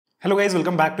Hello guys,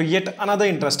 welcome back to yet another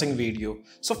interesting video.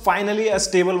 So finally a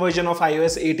stable version of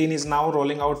iOS 18 is now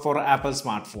rolling out for Apple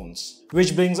smartphones,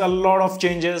 which brings a lot of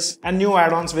changes and new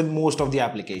add-ons with most of the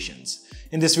applications.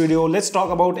 In this video, let's talk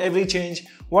about every change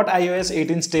what iOS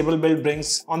 18 stable build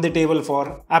brings on the table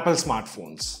for Apple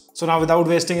smartphones. So now without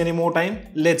wasting any more time,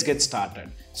 let's get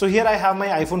started. So here I have my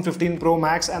iPhone 15 Pro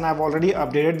Max and I've already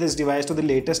updated this device to the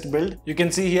latest build. You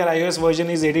can see here iOS version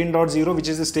is 18.0, which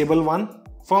is the stable one.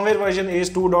 Firmware version is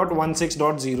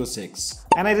 2.16.06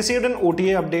 and I received an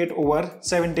OTA update over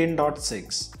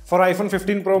 17.6. For iPhone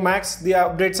 15 Pro Max, the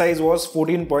update size was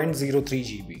 14.03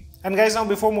 GB. And guys, now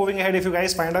before moving ahead, if you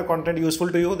guys find our content useful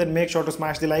to you, then make sure to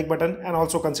smash the like button and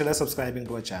also consider subscribing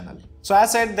to our channel. So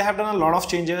as said, they have done a lot of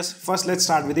changes. First, let's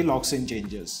start with the lock screen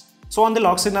changes. So on the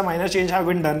lock screen, a minor change have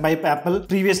been done by Apple.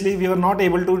 Previously, we were not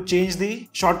able to change the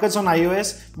shortcuts on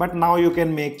iOS, but now you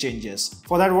can make changes.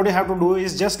 For that, what you have to do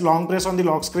is just long press on the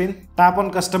lock screen, tap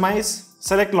on customize,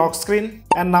 select lock screen,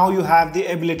 and now you have the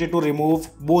ability to remove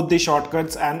both the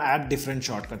shortcuts and add different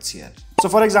shortcuts here. So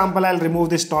for example, I'll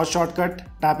remove this torch shortcut,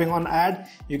 tapping on add.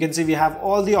 You can see we have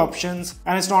all the options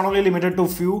and it's not only limited to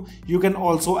few, you can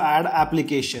also add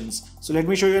applications. So let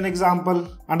me show you an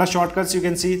example. Under shortcuts, you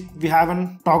can see we have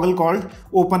a toggle called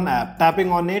open app.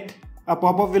 Tapping on it, a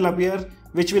pop-up will appear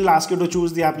which will ask you to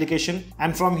choose the application,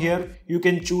 and from here you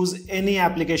can choose any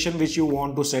application which you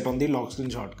want to set on the lock screen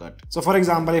shortcut. So for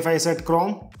example, if I set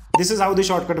Chrome, this is how the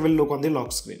shortcut will look on the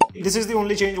lock screen. This is the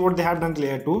only change what they have done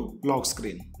related to lock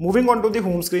screen. Moving on to the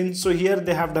home screen, so here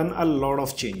they have done a lot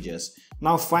of changes.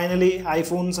 Now finally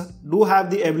iPhones do have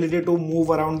the ability to move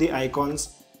around the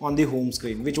icons on the home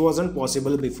screen, which wasn't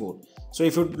possible before. So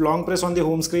if you long press on the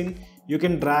home screen, you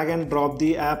can drag and drop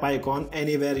the app icon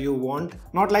anywhere you want,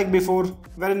 not like before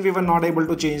wherein we were not able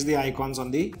to change the icons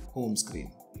on the home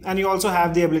screen. And you also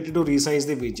have the ability to resize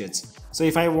the widgets. So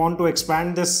if I want to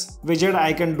expand this widget,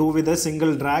 I can do with a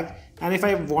single drag, and if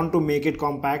I want to make it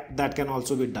compact, that can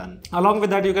also be done. Along with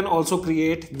that, you can also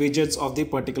create widgets of the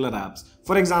particular apps.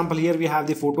 For example, here we have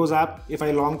the Photos app. If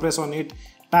I long press on it,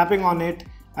 tapping on it,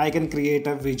 I can create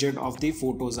a widget of the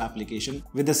Photos application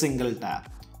with a single tap.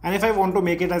 And if I want to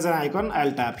make it as an icon,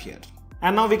 I'll tap here.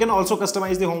 And now we can also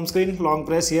customize the home screen. Long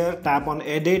press here, tap on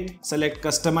edit, select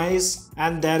customize,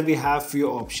 and there we have few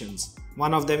options.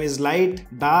 One of them is light,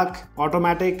 dark,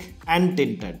 automatic, and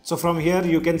tinted. So from here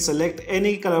you can select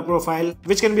any color profile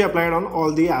which can be applied on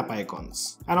all the app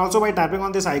icons. And also by tapping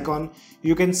on this icon,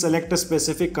 you can select a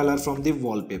specific color from the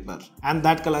wallpaper, and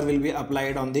that color will be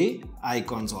applied on the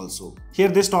icons also. Here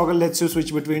this toggle lets you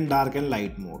switch between dark and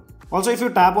light mode. Also, if you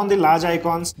tap on the large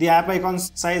icons, the app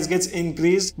icons size gets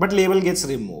increased but label gets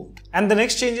removed. And the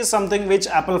next change is something which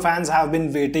Apple fans have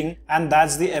been waiting, and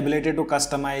that's the ability to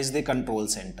customize the control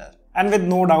center. And with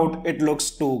no doubt, it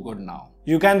looks too good now.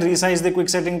 You can resize the quick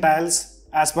setting tiles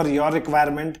as per your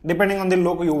requirement depending on the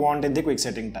look you want in the quick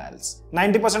setting tiles.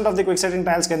 90% of the quick setting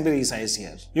tiles can be resized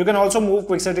here. You can also move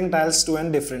quick setting tiles to a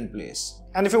different place.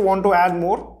 And if you want to add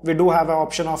more, we do have an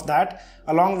option of that.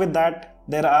 Along with that,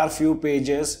 there are few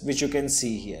pages which you can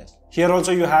see here. Here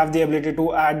also you have the ability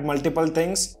to add multiple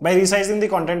things by resizing the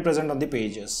content present on the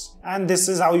pages. And this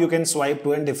is how you can swipe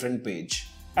to a different page.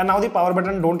 And now the power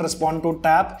button don't respond to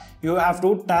tap. You have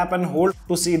to tap and hold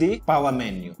to see the power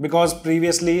menu, because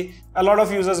previously a lot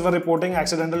of users were reporting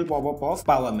accidental pop-up of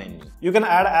power menu. You can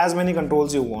add as many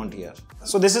controls you want here.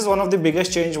 So this is one of the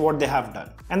biggest change what they have done.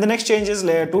 And the next change is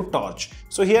layer to torch.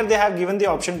 So here they have given the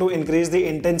option to increase the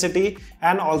intensity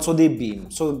and also the beam.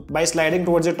 So by sliding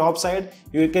towards the top side,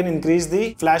 you can increase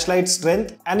the flashlight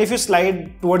strength. And if you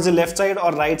slide towards the left side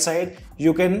or right side,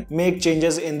 you can make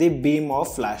changes in the beam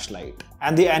of flashlight.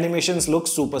 And the animations look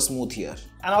super smooth here.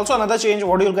 And also another change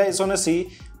what you guys wanna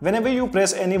see, whenever you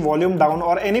press any volume down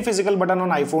or any physical button on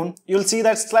iPhone, you'll see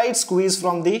that slight squeeze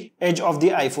from the edge of the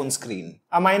iPhone screen.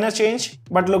 A minor change,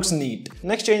 but looks neat.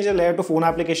 Next change is layer to phone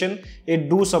application. It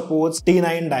do supports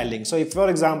T9 dialing. So if, for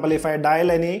example, if I dial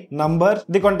any number,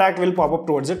 the contact will pop up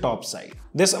towards the top side.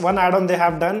 This one add-on they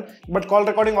have done, but call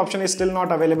recording option is still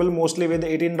not available. Mostly with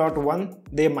 18.1,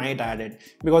 they might add it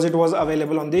because it was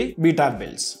available on the beta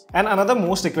builds. And another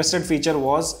most requested feature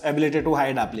was ability to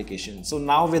hide applications. So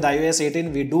now with iOS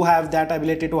 18, we do have that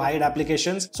ability to hide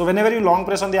applications. So whenever you long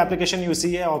press on the application, you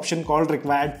see an option called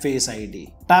required Face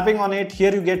ID. Tapping on it,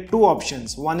 here you get two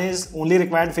options. One is only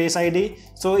required Face ID.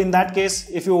 So in that case,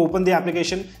 if you open the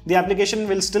application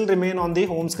will still remain on the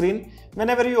home screen.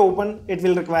 Whenever you open, it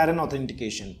will require an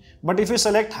authentication. But if you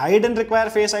select hide and require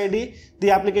Face ID,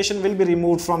 the application will be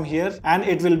removed from here and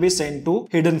it will be sent to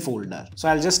hidden folder. So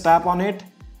I'll just tap on it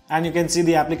and you can see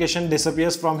the application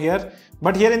disappears from here.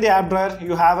 But here in the app drawer,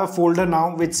 you have a folder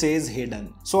now which says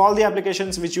hidden. So all the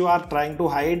applications which you are trying to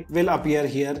hide will appear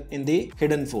here in the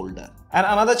hidden folder. And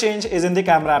another change is in the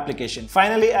camera application.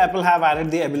 Finally, Apple have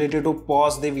added the ability to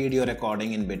pause the video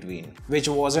recording in between, which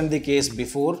wasn't the case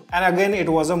before. And again, it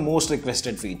was a most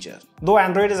requested feature, though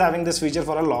Android is having this feature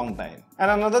for a long time. And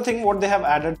another thing what they have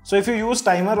added, so if you use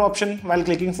timer option while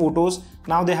clicking photos,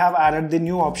 now they have added the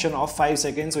new option of 5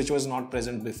 seconds, which was not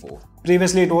present before.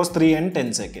 Previously it was 3 and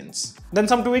 10 seconds. Then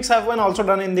some tweaks have been also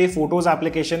done in the photos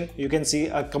application. You can see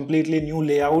a completely new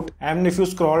layout, and if you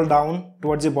scroll down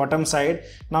towards the bottom side,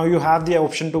 now you have the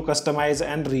option to customize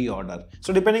and reorder.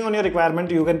 So depending on your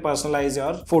requirement, you can personalize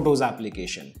your photos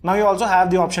application. Now you also have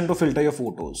the option to filter your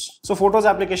photos. So photos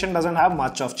application doesn't have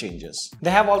much of changes.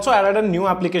 They have also added a new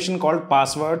application called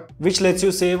Password, which lets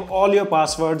you save all your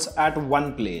passwords at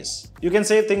one place. You can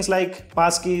save things like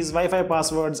passkeys, Wi-Fi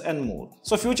passwords and more.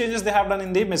 So few changes they have done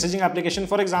in the messaging application.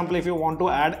 For example, if you want to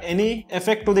add any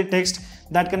effect to the text,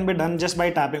 that can be done just by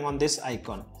tapping on this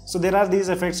icon. So there are these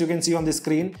effects you can see on the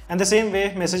screen, and the same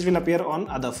way message will appear on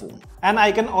other phone. And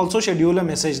I can also schedule a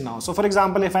message now. So for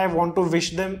example, if I want to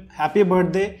wish them happy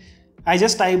birthday, I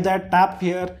just type that, tap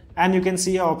here, and you can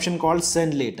see an option called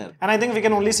send later. And I think we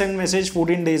can only send message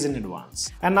 14 days in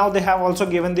advance. And now they have also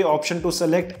given the option to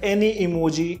select any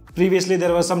emoji. Previously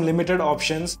there were some limited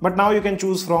options, but now you can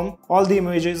choose from all the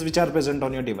emojis which are present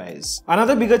on your device.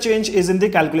 Another bigger change is in the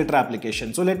calculator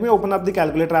application. So let me open up the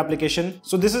calculator application.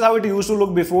 So this is how it used to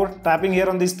look before. Tapping here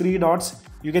on these 3 dots,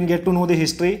 you can get to know the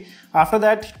history. After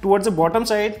that, towards the bottom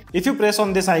side, if you press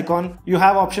on this icon, you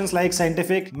have options like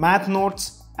scientific, math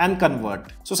notes, and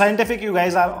convert. So scientific, you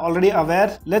guys are already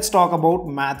aware. Let's talk about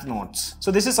math notes.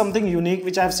 So this is something unique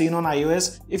which I've seen on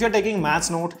iOS. If you're taking maths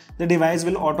note, the device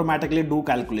will automatically do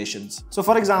calculations. So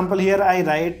for example, here I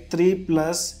write 3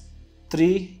 plus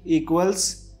 3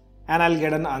 equals, and I'll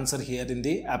get an answer here in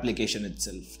the application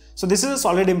itself. So this is a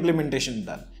solid implementation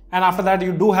done. And after that,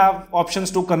 you do have options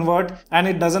to convert, and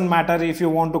it doesn't matter if you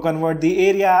want to convert the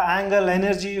area, angle,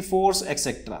 energy, force,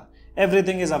 etc.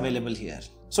 Everything is available here.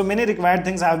 So many required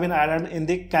things have been added in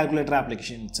the calculator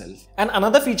application itself. And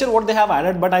another feature what they have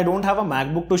added, but I don't have a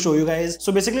MacBook to show you guys.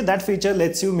 So basically that feature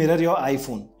lets you mirror your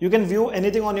iPhone. You can view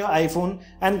anything on your iPhone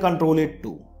and control it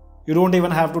too. You don't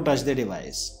even have to touch the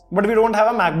device. But we don't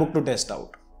have a MacBook to test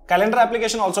out. Calendar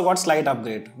application also got slight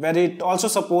upgrade, where it also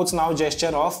supports now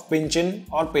gesture of pinch in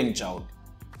or pinch out.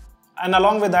 And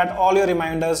along with that, all your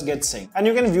reminders get synced, and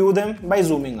you can view them by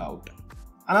zooming out.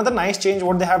 Another nice change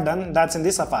what they have done, that's in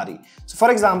the Safari. So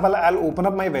for example, I'll open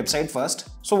up my website first.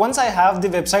 So once I have the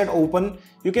website open,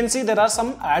 you can see there are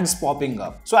some ads popping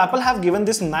up. So Apple have given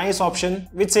this nice option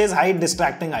which says hide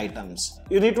distracting items.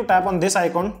 You need to tap on this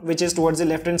icon which is towards the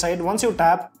left hand side. Once you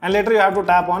tap, and later you have to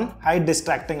tap on hide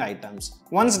distracting items.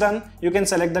 Once done, you can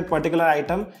select that particular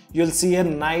item. You'll see a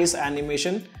nice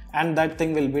animation, and that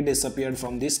thing will be disappeared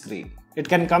from the screen. It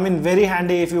can come in very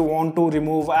handy if you want to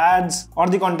remove ads or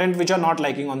the content which you're not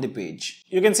liking on the page.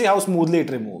 You can see how smoothly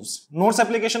it removes. Notes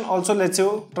application also lets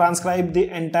you transcribe the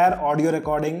entire audio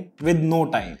recording with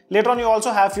no time. Later on, you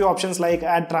also have few options like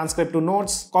add transcript to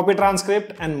notes, copy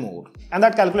transcript and more. And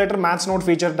that calculator maths note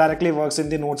feature directly works in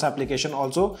the notes application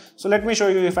also. So let me show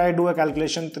you. If I do a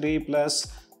calculation, 3 plus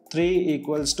 3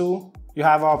 equals 2, you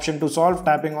have an option to solve.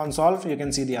 Tapping on solve, you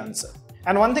can see the answer.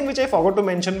 And one thing which I forgot to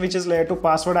mention, which is layer 2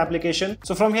 password application.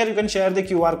 So from here you can share the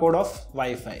QR code of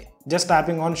Wi-Fi. Just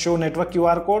tapping on show network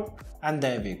QR code, and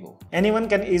there we go. Anyone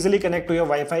can easily connect to your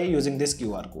Wi-Fi using this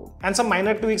QR code. And some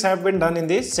minor tweaks have been done in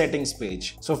the settings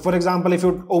page. So for example, if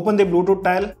you open the Bluetooth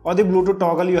tile or the Bluetooth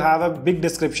toggle, you have a big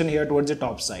description here towards the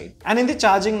top side. And in the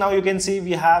charging now, you can see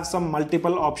we have some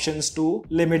multiple options to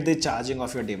limit the charging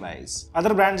of your device.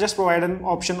 Other brands just provide an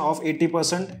option of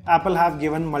 80%. Apple have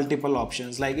given multiple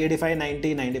options like 85,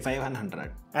 90, 95 and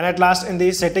 100. And at last, in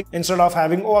the setting, instead of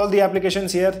having all the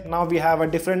applications here, now we have a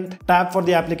different tab for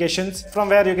the applications, from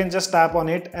where you can just tap on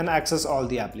it and access all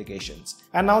the applications.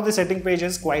 And now the setting page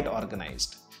is quite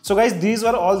organized. So guys, these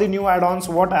were all the new add-ons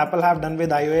what Apple have done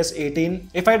with iOS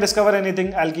 18. If I discover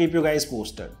anything, I'll keep you guys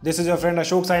posted. This is your friend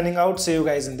Ashok signing out. See you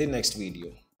guys in the next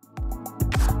video.